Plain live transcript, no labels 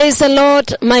Praise the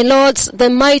Lord, my lords, the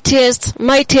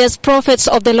mightiest prophets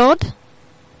of the Lord.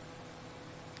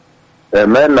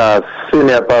 Amen.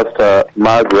 Senior Pastor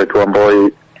Margaret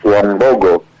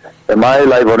Wambogo. Am I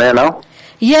live on air now?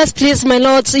 Yes, please, my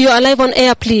lords. You are live on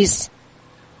air, please.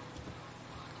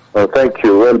 Oh, thank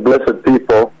you. Well, blessed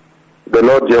people, the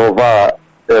Lord Jehovah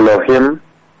Elohim,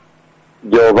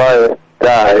 Jehovah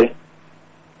Dai,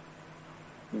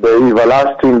 the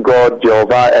everlasting God,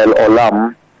 Jehovah El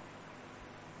Olam,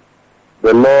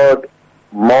 the Lord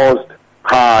Most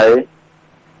High,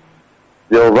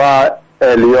 Jehovah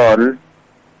Elyon,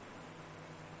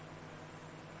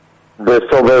 the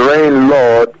sovereign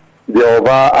Lord,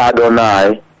 Jehovah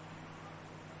Adonai,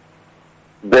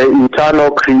 the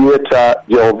eternal creator,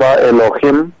 Jehovah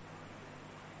Elohim,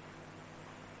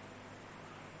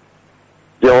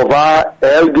 Jehovah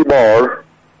El Gibor,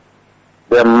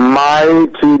 the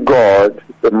mighty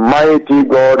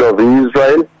God of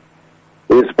Israel.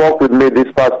 He spoke with me this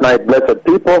past night, blessed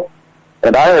people,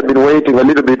 and I have been waiting a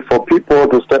little bit for people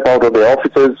to step out of their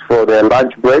offices for their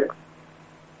lunch break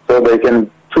so they can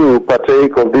too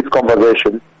partake of this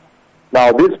conversation.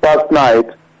 Now, this past night,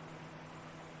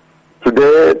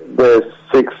 today the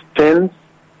 16th,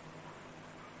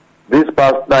 the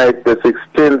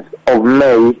 16th of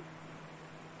May,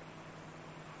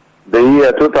 the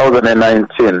year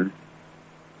 2019,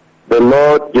 the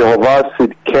Lord Jehovah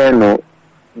Sidkenu,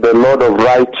 the Lord of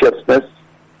righteousness,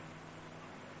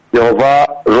 Jehovah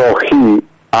Rohi,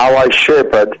 our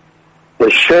shepherd,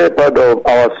 the shepherd of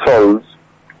our souls,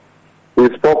 he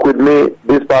spoke with me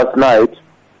this past night,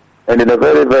 and in a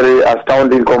very, very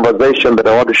astounding conversation that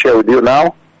I want to share with you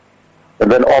now,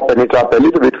 and then open it up a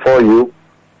little bit for you.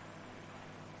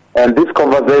 And this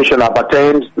conversation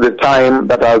appertains to the time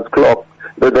that has clocked,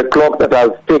 the clock that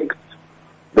has ticked,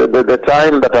 the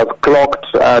time that has clocked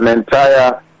an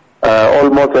entire,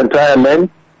 almost entire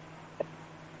length.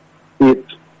 It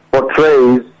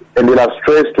portrays and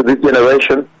illustrates to this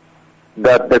generation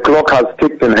that the clock has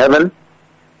ticked in heaven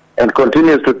and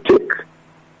continues to tick,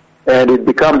 and it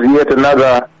becomes yet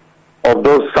another of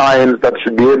those signs that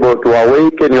should be able to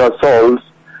awaken your souls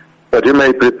that you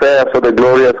may prepare for the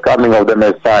glorious coming of the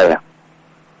Messiah.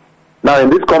 Now, in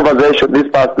this conversation this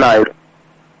past night,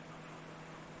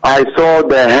 I saw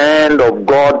the hand of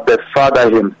God the Father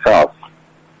himself.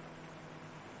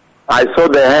 I saw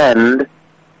the hand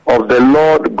of the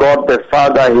Lord God the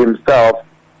Father himself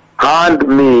hand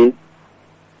me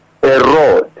a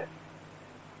rod.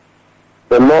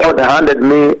 The Lord handed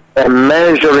me a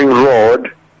measuring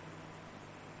rod,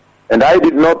 and I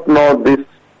did not know this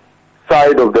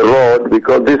side of the rod,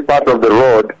 because this part of the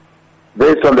rod,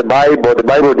 based on the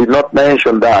Bible did not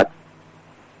mention that.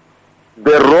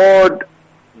 The rod,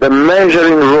 the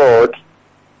measuring rod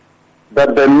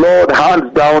that the Lord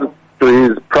hands down to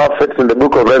his prophets in the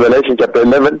book of Revelation chapter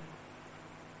 11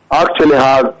 actually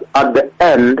has at the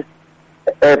end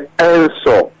a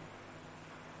pencil.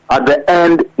 At the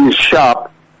end is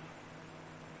sharp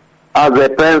as a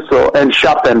pencil and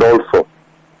sharpened also.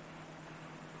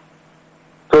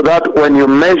 So that when you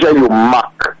measure, you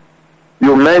mark.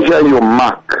 You measure, you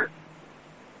mark.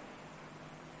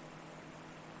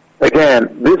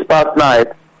 Again, this past night,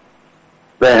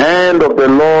 the hand of the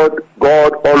Lord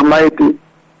God Almighty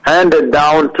handed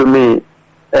down to me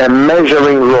a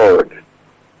measuring rod.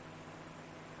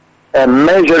 A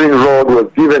measuring rod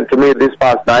was given to me this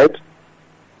past night,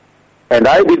 and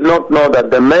I did not know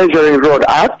that the measuring rod,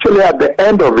 actually at the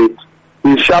end of it,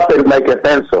 is sharpened like a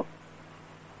pencil.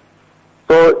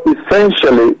 So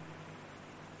essentially,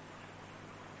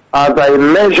 as I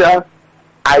measure,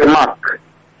 I mark.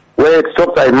 Where it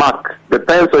stops, I mark. The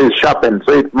pencil is sharpened,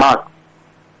 so it marks.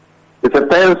 It's a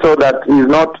pencil that is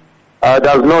not,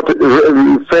 does not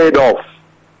fade off.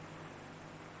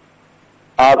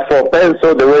 As for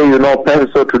pencil, the way you know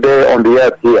pencil today on the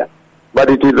earth here. But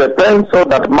it is a pencil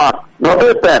that marks, not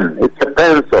a pen, it's a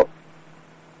pencil.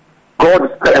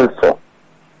 God's pencil.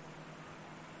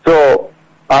 So,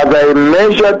 as I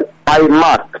measured, I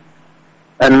marked.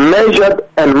 And measured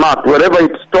and marked. Wherever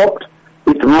it stopped,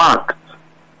 it marked.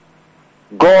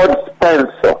 God's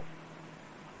pencil.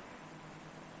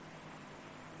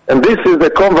 And this is the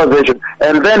conversation.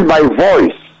 And then by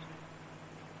voice,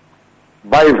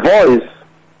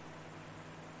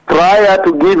 prior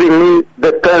to giving me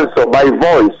the pencil, by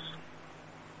voice,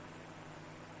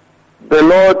 the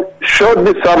Lord showed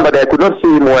me somebody. I could not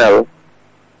see him well.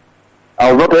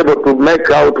 I was not able to make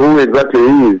out who exactly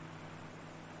he is.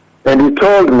 And he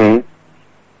told me,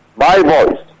 by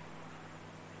voice,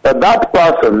 that that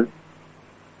person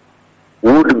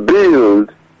would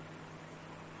build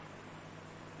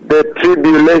the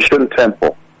tribulation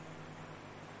temple.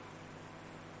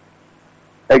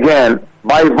 again,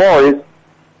 by voice,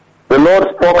 the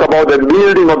Lord spoke about the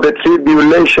building of the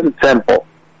tribulation temple,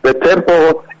 the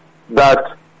temple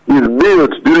that is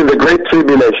built during the Great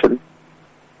Tribulation,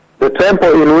 the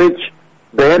temple in which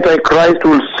the Antichrist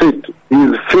will sit,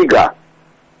 his figure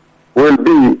will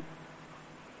be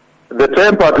the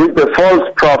temple at which the false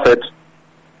prophet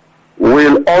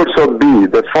will also be,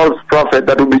 the false prophet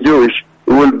that will be Jewish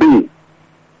will be.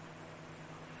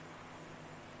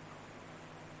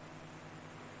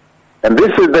 And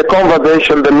this is the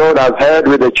conversation the Lord has had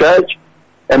with the church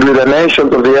and with the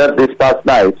nations of the earth this past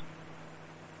night.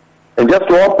 And just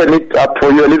to open it up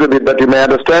for you a little bit that you may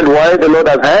understand why the Lord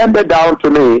has handed down to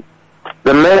me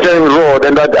the measuring rod,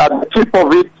 and that at the tip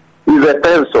of it is a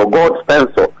pencil, God's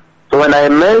pencil. So when I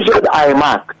measured, I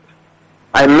marked.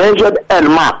 I measured and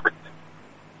marked.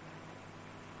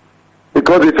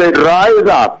 Because he said, rise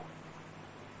up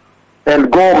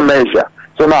and go measure.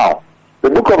 So now, the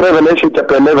book of Revelation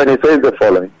chapter 11, it says the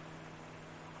following.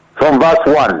 From verse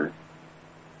 1.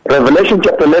 Revelation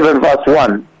chapter 11 verse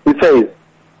 1, it says,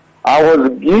 I was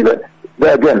given,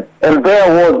 again, and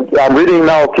there was, I'm reading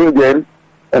now King James,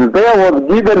 and there was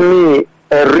given me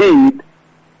a reed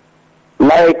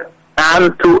like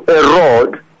unto a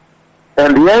rod,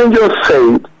 and the angel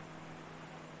said,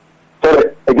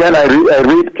 so again I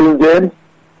read King James,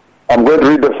 I'm going to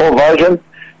read the full version.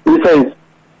 He says,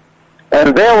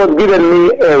 and there was given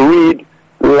me a reed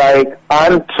like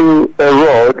unto a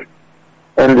rod,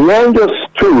 and the angel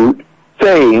stood,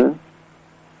 saying,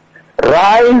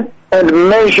 rise and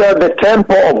measure the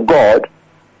temple of God,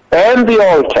 and the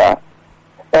altar,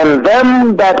 and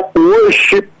them that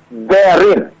worship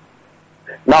therein.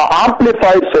 Now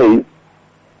Amplified says,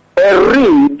 a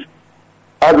reed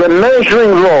as a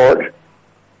measuring rod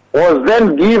was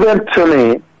then given to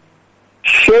me,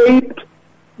 shaped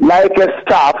like a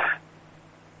staff,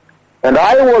 and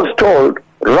I was told,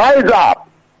 rise up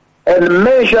and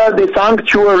measure the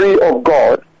sanctuary of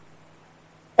God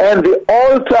and the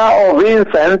altar of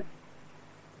incense,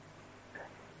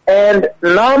 and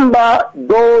number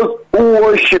those who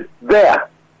worship there.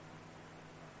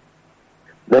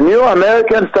 The New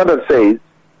American Standard says,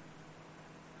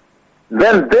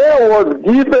 then there was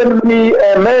given me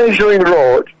a measuring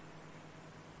rod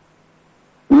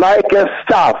like a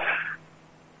staff,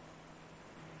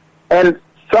 and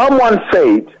someone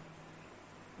said,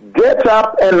 get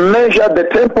up and measure the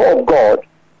temple of God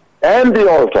and the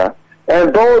altar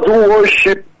and those who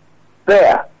worship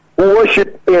there, who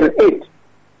worship in it.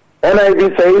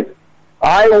 NIV says,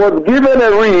 I was given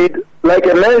a reed like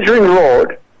a measuring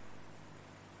rod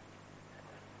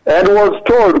and was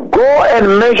told, go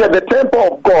and measure the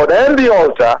temple of God and the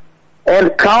altar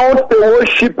and count the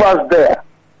worshippers there.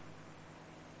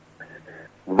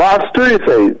 Verse 2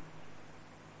 says,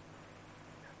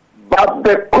 but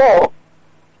the court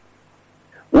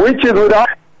which is without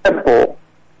temple,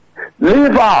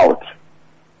 leave out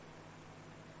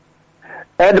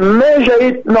and measure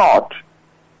it not,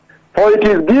 for it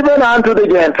is given unto the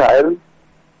Gentiles,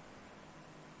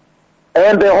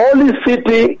 and the holy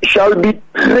city shall be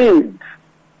tread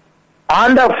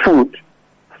underfoot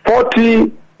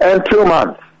 42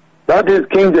 months. That is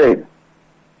King James.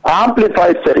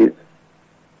 Amplified says,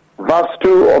 verse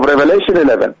 2 of Revelation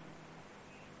 11,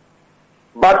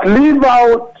 but leave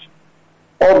out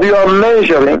of your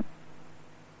measuring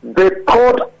the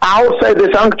court outside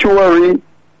the sanctuary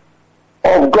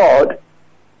of God,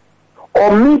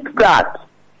 omit that,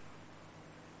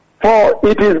 for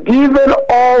it is given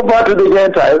over to the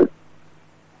Gentiles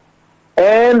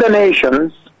and the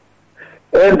nations,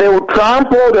 and they will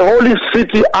trample the holy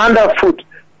city underfoot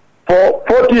for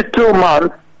 42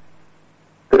 months,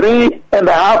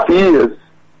 3.5 years.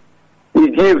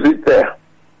 He gives it there.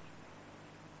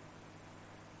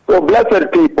 So,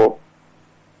 blessed people,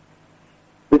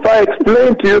 if I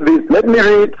explain to you this, let me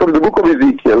read from the book of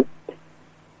Ezekiel.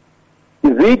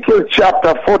 Ezekiel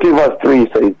chapter 40 verse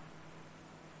 3 says,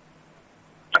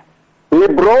 he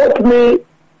brought me,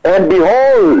 and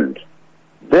behold,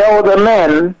 there was a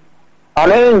man,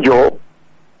 an angel,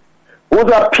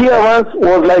 whose appearance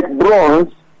was like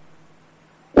bronze,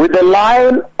 with a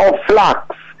line of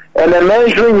flax and a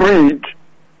measuring reed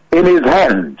in his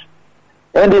hand.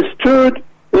 And he stood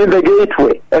in the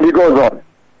gateway, and he goes on.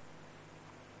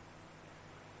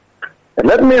 And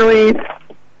let me read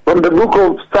from the book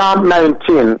of Psalm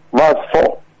 19, verse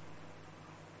 4.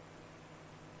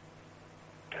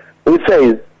 It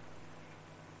says,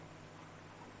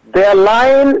 their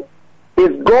line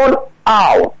is gone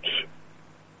out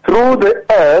through the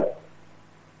earth,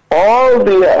 all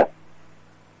the earth,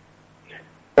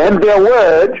 and their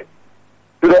word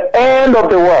to the end of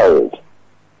the world.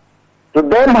 To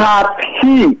them hath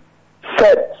he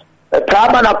set a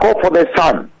tabernacle for the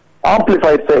sun.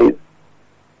 Amplified says,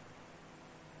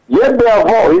 yet their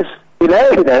voice in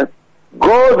evidence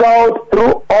goes out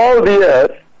through all the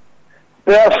earth,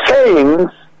 their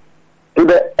sayings to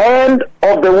the end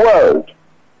of the world.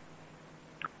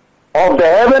 Of the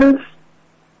heavens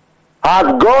has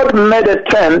God made a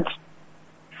tent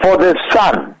for the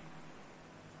sun.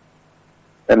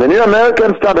 And the New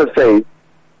American Standard says,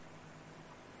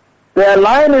 their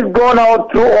line is gone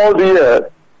out through all the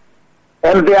earth,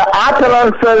 and their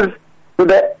utterances to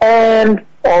the end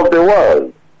of the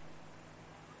world.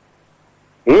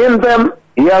 In them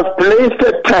he has placed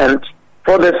a tent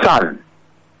for the sun.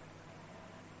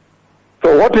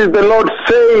 So what is the Lord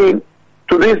saying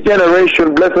to this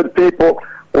generation, blessed people,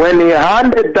 when he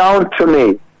handed down to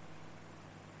me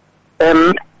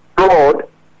a road?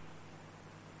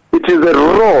 It is a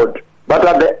road, but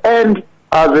at the end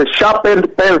as a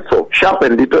sharpened pencil.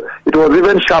 Sharpened, it was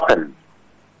even sharpened.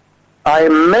 I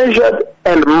measured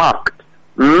and marked.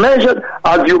 Measured,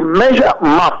 as you measure,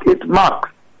 mark, it marks.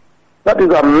 That is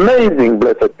amazing,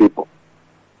 blessed people.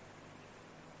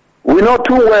 We know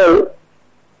too well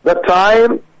the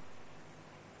time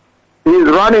is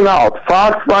running out,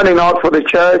 fast running out for the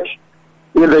church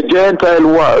in the Gentile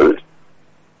world.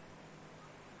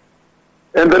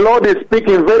 And the Lord is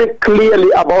speaking very clearly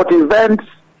about events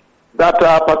that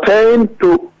pertain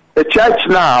to the church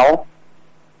now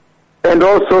and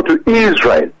also to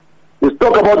Israel. He's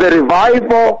talking about the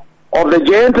revival of the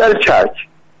Gentile church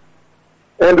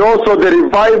and also the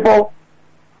revival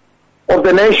of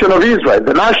the nation of Israel,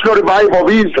 the national revival of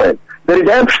Israel, the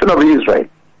redemption of Israel.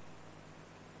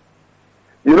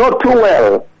 You know too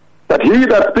well that he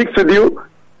that speaks with you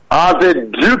has a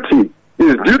duty,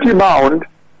 is duty bound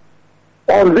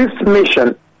on this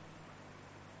mission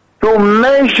to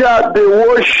measure the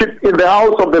worship in the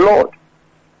house of the Lord.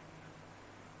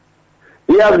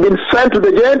 He has been sent to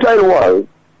the Gentile world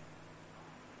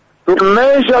to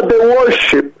measure the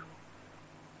worship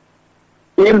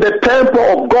in the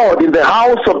temple of God, in the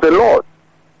house of the Lord.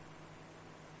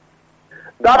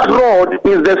 That rod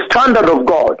is the standard of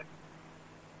God.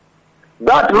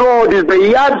 That rod is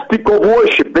the yardstick of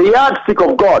worship, the yardstick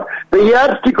of God, the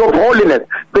yardstick of holiness,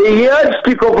 the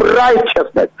yardstick of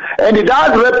righteousness. And it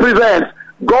does represent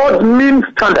God's mean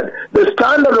standard, the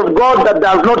standard of God that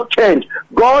does not change,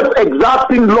 God's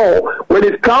exacting law when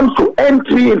it comes to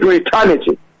entry into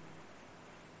eternity.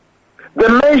 The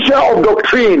measure of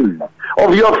doctrine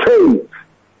of your faith,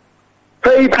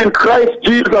 faith in Christ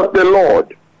Jesus the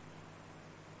Lord.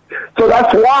 So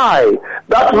that's why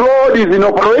that road is in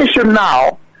operation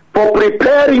now for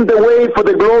preparing the way for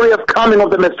the glorious coming of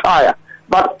the Messiah.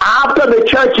 But after the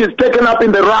church is taken up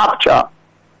in the rapture,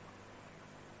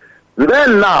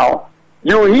 then now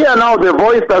you hear now the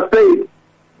voice that says,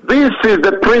 this is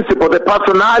the principle, the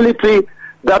personality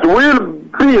that will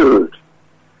build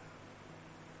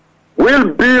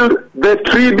the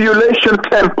tribulation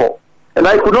temple. And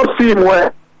I could not see him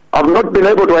where. I've not been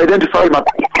able to identify him.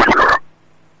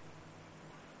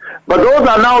 But those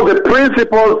are now the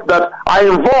principles that are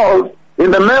involved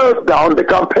in the meltdown, the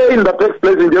campaign that takes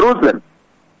place in Jerusalem.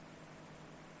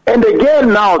 And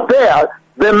again now there,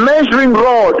 the measuring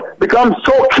rod becomes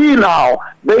so key now,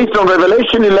 based on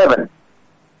Revelation 11,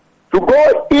 to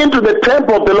go into the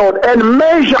temple of the Lord and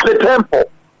measure the temple.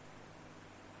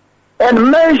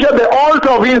 And measure the altar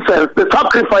of incense, the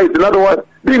sacrifice, in other words,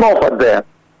 being offered there.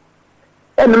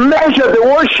 And measure the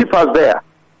worshippers there.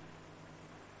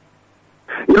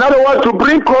 In other words, to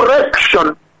bring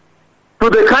correction to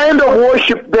the kind of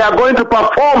worship they are going to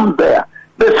perform there.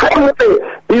 The same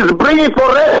way is bringing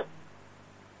correction.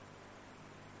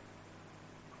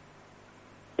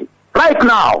 Right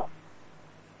now,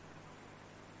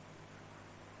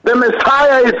 the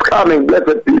Messiah is coming,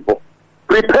 blessed people.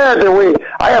 Prepare the way.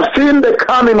 I have seen the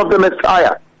coming of the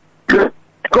Messiah.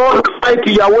 God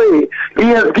Almighty Yahweh, He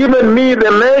has given me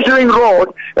the measuring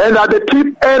rod, and at the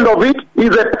tip end of it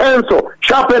is a pencil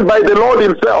sharpened by the Lord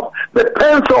Himself. The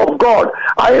pencil of God.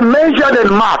 I measured and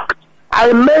marked.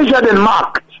 I measured and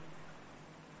marked.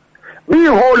 Be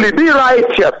holy, be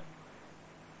righteous.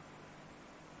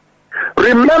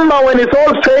 Remember when it's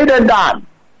all said and done.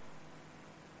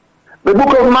 The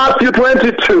book of Matthew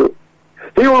 22.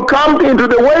 He will come into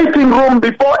the waiting room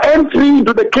before entering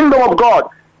into the kingdom of God.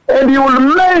 And he will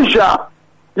measure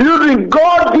using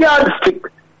God's yardstick,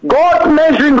 God's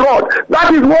measuring rod.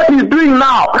 That is what he's doing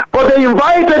now for the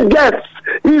invited guests.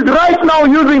 He's right now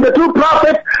using the two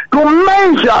prophets to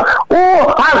measure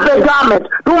who has the garment,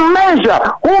 to measure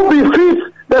who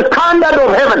befits the standard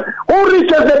of heaven, who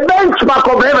reaches the benchmark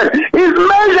of heaven. He's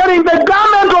measuring the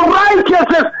garment of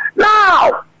righteousness,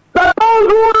 now that those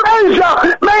who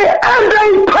measure may enter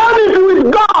eternity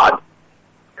with God.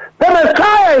 The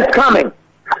Messiah is coming.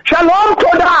 Shalom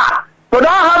Todah.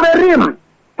 Todah Haverim.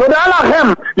 Todah Lachem.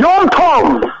 Yom